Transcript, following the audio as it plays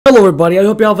Hello everybody, I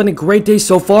hope you're having a great day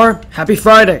so far. Happy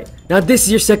Friday. Now this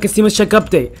is your second stimulus check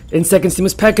update and second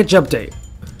stimulus package update.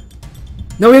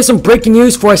 Now we have some breaking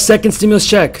news for our second stimulus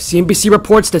check. CNBC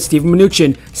reports that Steven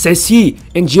Mnuchin says he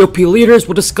and GOP leaders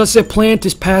will discuss a plan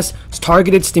to pass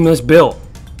targeted stimulus bill.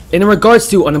 And in regards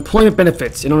to unemployment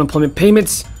benefits and unemployment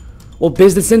payments, well,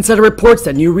 Business Insider reports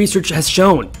that new research has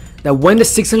shown that when the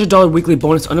 $600 weekly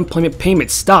bonus unemployment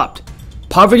payment stopped,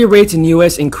 poverty rates in the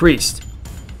US increased.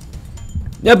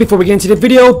 Now before we get into the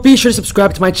video, be sure to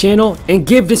subscribe to my channel and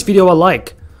give this video a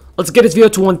like. Let's get this video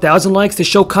to 1,000 likes to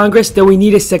show Congress that we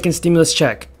need a second stimulus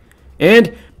check.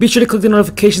 And be sure to click the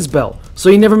notifications bell so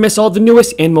you never miss all the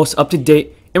newest and most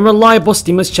up-to-date and reliable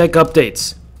stimulus check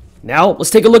updates. Now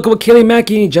let's take a look at what Kayleigh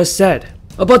McEnany just said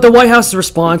about the White House's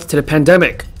response to the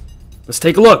pandemic. Let's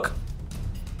take a look.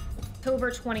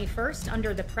 October 21st,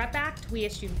 under the PrEP Act, we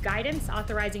issued guidance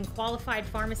authorizing qualified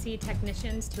pharmacy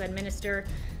technicians to administer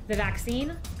the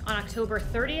vaccine. On October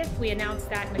 30th, we announced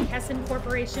that McKesson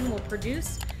Corporation will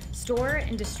produce, store,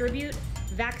 and distribute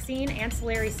vaccine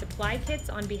ancillary supply kits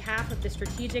on behalf of the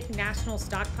Strategic National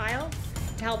Stockpile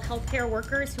to help healthcare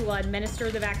workers who will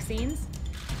administer the vaccines.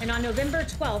 And on November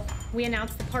 12th, we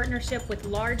announced the partnership with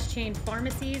large chain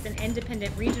pharmacies and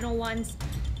independent regional ones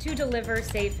to deliver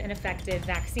safe and effective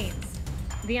vaccines.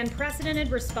 The unprecedented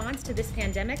response to this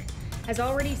pandemic has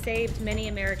already saved many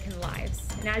American lives.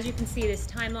 And as you can see, this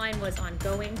timeline was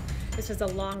ongoing. This was a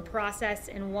long process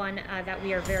and one that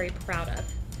we are very proud of.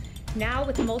 Now,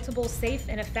 with multiple safe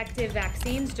and effective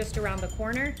vaccines just around the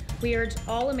corner, we urge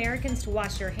all Americans to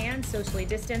wash your hands, socially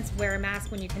distance, wear a mask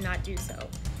when you cannot do so.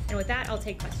 And with that, I'll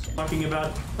take questions. Talking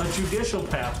about a judicial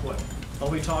pathway. Are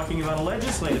we talking about a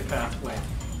legislative pathway?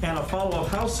 And a follow-up,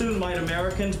 how soon might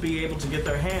Americans be able to get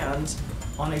their hands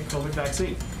on a COVID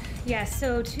vaccine? Yes,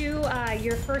 so to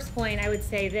your first point, I would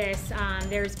say this.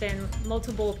 There's been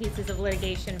multiple pieces of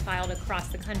litigation filed across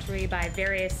the country by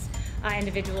various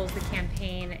individuals, the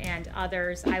campaign and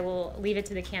others. I will leave it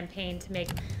to the campaign to make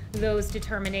those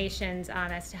determinations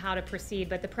as to how to proceed,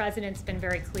 but the president's been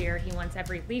very clear. He wants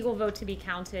every legal vote to be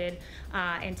counted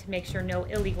and to make sure no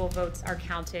illegal votes are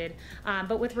counted.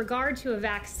 But with regard to a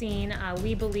vaccine,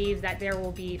 we believe that there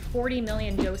will be 40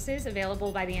 million doses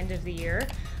available by the end of the year.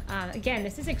 Again,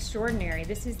 this is extraordinary.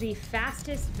 This is the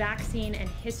fastest vaccine in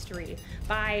history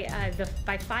by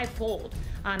fivefold.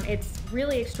 It's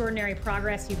really extraordinary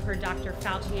progress. You've heard Dr.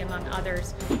 Fauci, among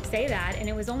others, say that, and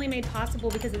it was only made possible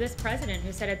because of this president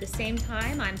who said at the same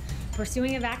time I'm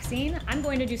pursuing a vaccine, I'm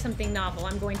going to do something novel.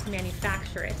 I'm going to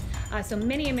manufacture it. So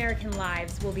many American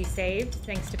lives will be saved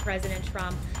thanks to President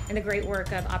Trump and the great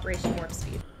work of Operation Warp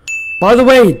Speed. By the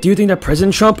way, do you think that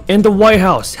President Trump and the White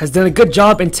House has done a good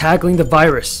job in tackling the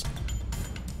virus?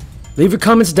 Leave your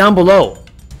comments down below.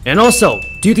 And also,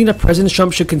 do you think that President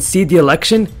Trump should concede the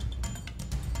election?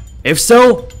 If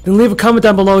so, then leave a comment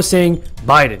down below saying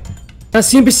Biden. Now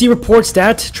CNBC reports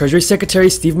that Treasury Secretary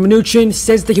Steven Mnuchin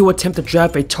says that he will attempt to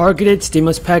draft a targeted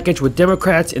stimulus package with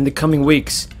Democrats in the coming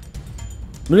weeks.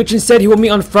 Mnuchin said he will meet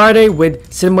on Friday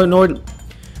with Senate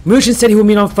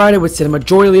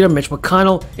Majority Leader Mitch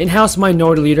McConnell and House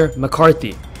Minority Leader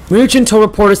McCarthy. Mnuchin told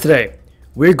reporters today,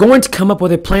 "We're going to come up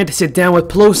with a plan to sit down with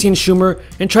Pelosi and Schumer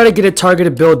and try to get a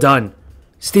targeted bill done."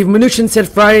 Steven Mnuchin said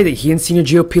Friday that he and senior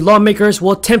GOP lawmakers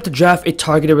will attempt to draft a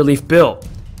targeted relief bill.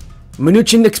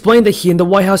 Mnuchin explained that he and the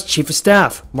White House Chief of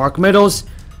Staff, Mark Meadows,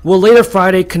 will later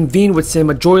Friday convene with Senate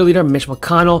Majority Leader Mitch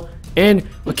McConnell and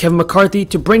Kevin McCarthy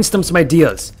to brainstorm some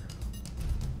ideas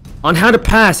on how to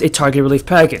pass a targeted relief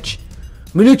package.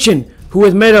 Mnuchin, who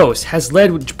with Meadows has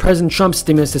led President Trump's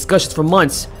stimulus discussions for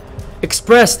months,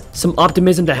 expressed some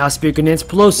optimism that House Speaker Nancy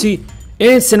Pelosi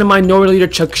and Senate Minority Leader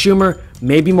Chuck Schumer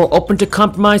may be more open to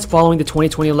compromise following the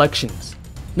 2020 elections.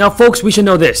 Now folks, we should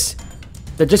know this,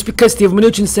 that just because Steven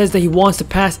Mnuchin says that he wants to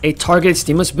pass a targeted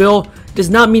stimulus bill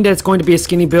does not mean that it's going to be a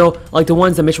skinny bill like the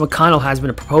ones that Mitch McConnell has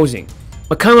been proposing.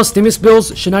 McConnell's stimulus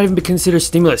bills should not even be considered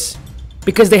stimulus,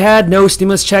 because they had no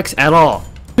stimulus checks at all.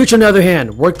 Mnuchin, on the other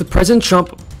hand,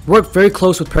 worked very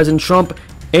close with President Trump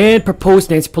and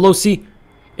proposed Nancy Pelosi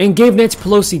and gave Nancy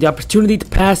Pelosi the opportunity to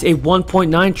pass a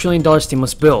 $1.9 trillion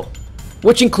stimulus bill,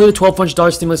 which included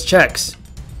 $1,200 stimulus checks.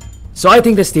 So I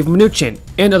think that Steven Mnuchin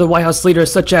and other White House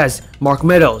leaders such as Mark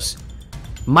Meadows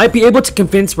might be able to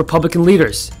convince Republican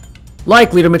leaders,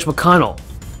 like Leader Mitch McConnell,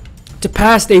 to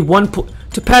pass a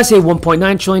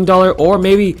 $1.9 trillion or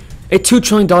maybe a $2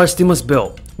 trillion stimulus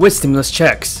bill with stimulus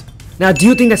checks. Now, do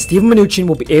you think that Steven Mnuchin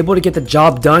will be able to get the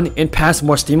job done and pass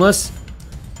more stimulus?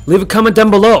 Leave a comment down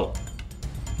below.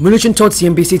 Mnuchin told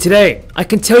CNBC today, "I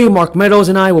can tell you Mark Meadows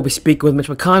and I will be speaking with Mitch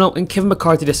McConnell and Kevin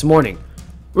McCarthy this morning.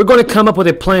 We're going to come up with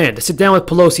a plan to sit down with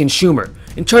Pelosi and Schumer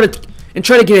and and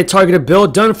try to get a targeted bill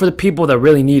done for the people that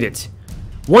really need it.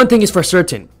 One thing is for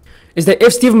certain, is that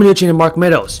if Steven Mnuchin and Mark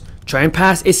Meadows try and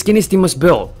pass a skinny stimulus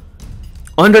bill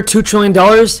under $2 trillion,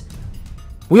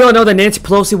 we all know that Nancy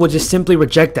Pelosi will just simply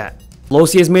reject that.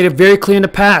 Pelosi has made it very clear in the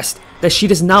past that she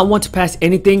does not want to pass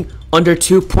anything under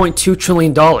 $2.2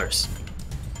 trillion.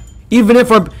 Even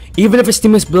if a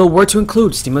stimulus bill were to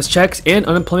include stimulus checks and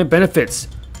unemployment benefits,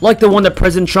 like the one that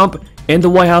President Trump and the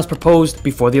White House proposed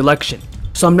before the election.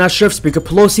 So I'm not sure if Speaker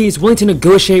Pelosi is willing to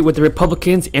negotiate with the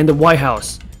Republicans and the White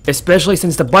House, especially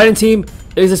since the Biden team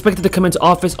is expected to come into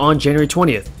office on January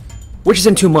 20th, which is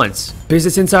in 2 months.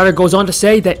 Business Insider goes on to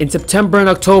say that in September and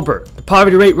October, the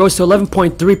poverty rate rose to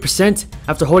 11.3%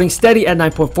 after holding steady at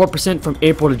 9.4% from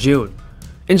April to June.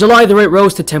 In July, the rate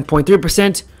rose to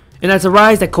 10.3%, and that's a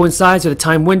rise that coincides with a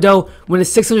time window when the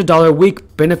 $600 a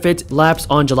week benefit lapsed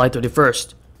on July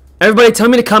 31st. Everybody tell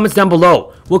me in the comments down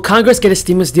below, will Congress get a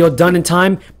stimulus deal done in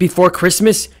time before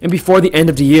Christmas and before the end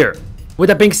of the year? With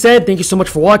that being said, thank you so much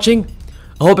for watching.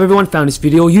 I hope everyone found this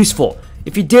video useful.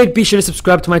 If you did, be sure to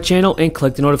subscribe to my channel and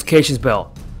click the notifications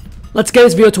bell. Let's get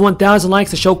this video to 1,000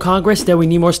 likes to show Congress that we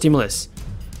need more stimulus.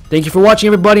 Thank you for watching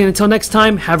everybody, and until next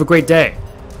time, have a great day.